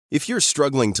If you're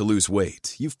struggling to lose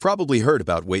weight, you've probably heard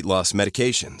about weight loss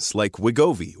medications like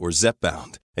Wegovy or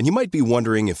Zepbound, and you might be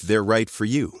wondering if they're right for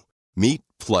you. Meet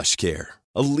PlushCare,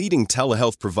 a leading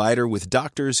telehealth provider with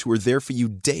doctors who are there for you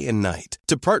day and night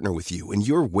to partner with you in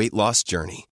your weight loss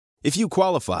journey. If you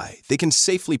qualify, they can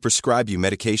safely prescribe you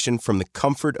medication from the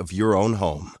comfort of your own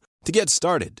home. To get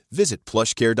started, visit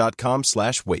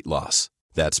plushcare.com/weightloss.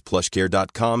 That's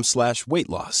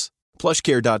plushcare.com/weightloss.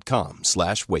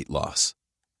 plushcare.com/weightloss.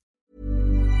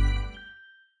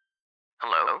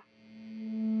 Hello?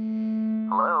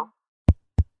 Hello?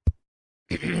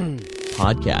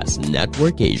 Podcast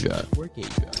Network Asia.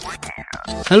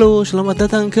 Halo, selamat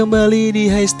datang kembali di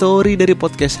High Story dari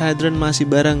Podcast Hadran. Masih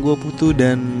bareng gue Putu,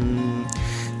 dan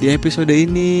di episode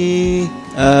ini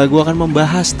gue akan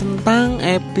membahas tentang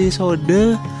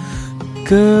episode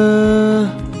ke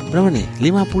berapa nih?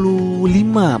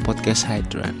 55 Podcast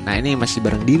Hadran. Nah, ini masih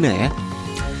bareng Dina ya.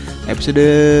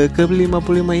 Episode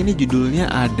ke-55 ini judulnya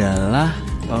adalah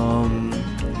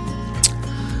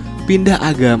pindah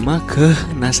agama ke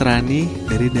Nasrani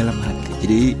dari dalam hati.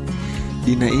 Jadi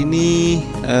Dina ini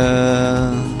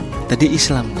tadi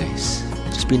Islam guys,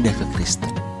 terus pindah ke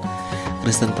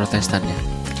Kristen Protestan ya.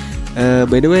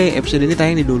 By the way, episode ini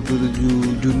tayang di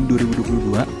 27 Juni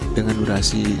 2022 dengan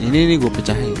durasi ini gue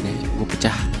pecah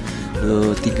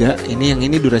 3. Yang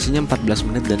ini durasinya 14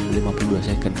 menit dan 52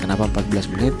 second. Kenapa 14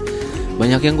 menit?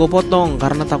 Banyak yang gue potong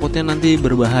karena takutnya nanti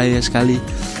berbahaya sekali.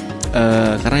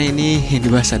 Karena ini yang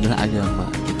dibahas adalah agama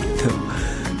gitu.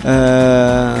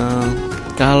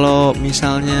 Kalau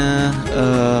misalnya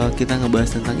kita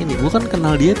ngebahas tentang ini, gue kan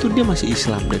kenal dia tuh, dia masih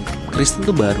Islam dan Kristen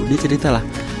tuh baru. Dia cerita lah,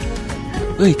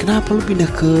 "Woi, kenapa lu pindah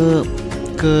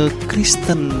ke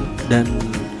Kristen dan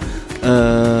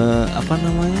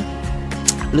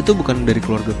lu tuh bukan dari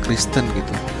keluarga Kristen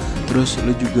gitu. Terus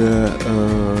lu juga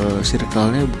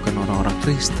circle-nya bukan orang-orang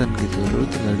Kristen gitu. Lu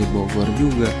tinggal di Bogor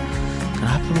juga.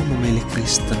 Kenapa lu memilih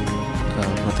Kristen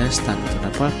Protestan?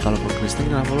 Kenapa kalau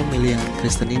Kristen, kenapa lu milih yang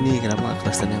Kristen ini? Kenapa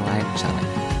Kristen yang lain misalnya?"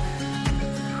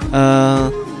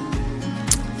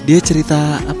 Dia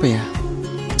cerita apa ya?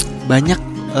 Banyak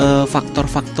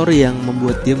faktor-faktor yang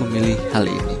membuat dia memilih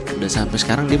hal ini. Udah sampai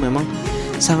sekarang dia memang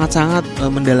sangat-sangat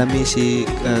mendalami si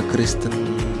Kristen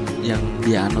yang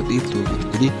dia anut itu gitu.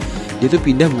 Jadi dia tuh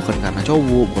pindah bukan karena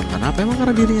cowok, bukan karena apa, emang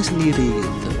karena dirinya sendiri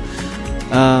gitu.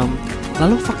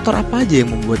 Lalu faktor apa aja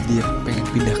yang membuat dia pengen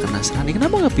pindah ke Nasrani?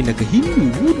 Kenapa nggak pindah ke Hindu,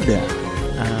 Buddha,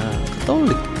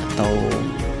 Katolik atau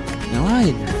yang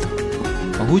lain gitu,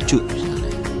 Konghucu misalnya?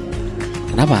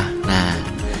 Kenapa? Nah,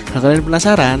 kalau kalian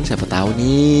penasaran, siapa tahu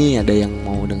nih ada yang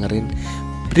mau dengerin,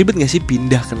 ribet nggak sih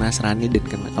pindah ke Nasrani, dan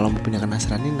kalau mau pindah ke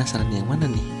Nasrani yang mana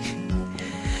nih?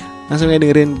 Langsung aja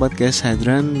dengerin Podcast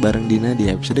Hadran bareng Dina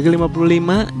di episode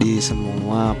ke-55 di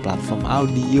semua platform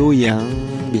audio yang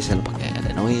bisa lo pakai.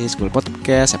 Ada Noise, Google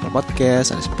Podcast, Apple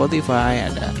Podcast, ada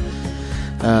Spotify, ada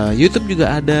YouTube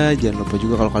juga ada. Jangan lupa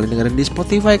juga kalau kalian dengerin di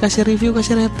Spotify, kasih review,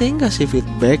 kasih rating, kasih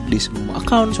feedback di semua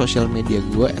akun sosial media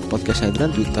gue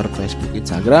 @podcasthadran, Twitter, Facebook,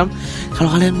 Instagram.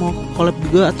 Kalau kalian mau collab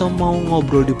juga atau mau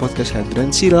ngobrol di Podcast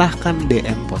Hadran, silahkan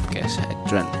DM Podcast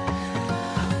Hadran.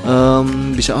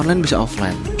 Bisa online, bisa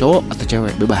offline, cowok atau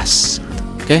cewek, bebas.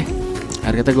 Oke,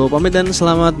 akhir kata gue pamit dan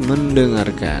selamat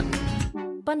mendengarkan.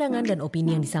 Pandangan dan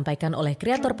opini yang disampaikan oleh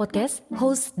kreator podcast,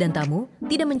 host, dan tamu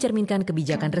tidak mencerminkan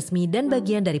kebijakan resmi dan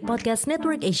bagian dari Podcast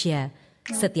Network Asia.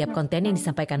 Setiap konten yang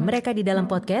disampaikan mereka di dalam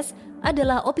podcast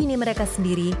adalah opini mereka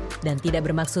sendiri dan tidak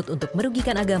bermaksud untuk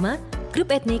merugikan agama,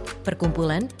 grup etnik,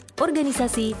 perkumpulan,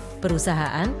 organisasi,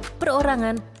 perusahaan,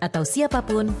 perorangan, atau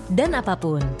siapapun dan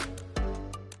apapun.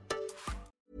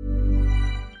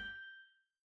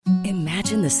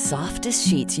 Imagine the softest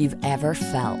sheets you've ever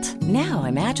felt. Now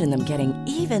imagine them getting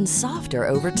even softer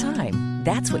over time.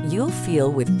 That's what you'll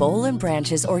feel with Boll &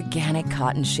 Branch's organic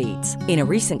cotton sheets. In a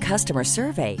recent customer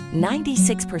survey,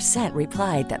 96%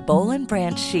 replied that Boll &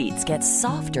 Branch sheets get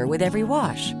softer with every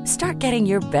wash. Start getting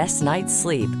your best night's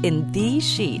sleep in these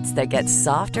sheets that get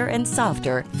softer and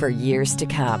softer for years to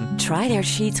come. Try their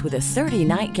sheets with a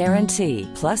 30-night guarantee.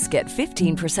 Plus, get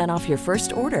 15% off your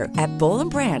first order at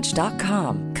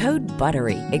bollandbranch.com. Code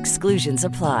BUTTERY. Exclusions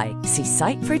apply. See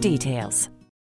site for details.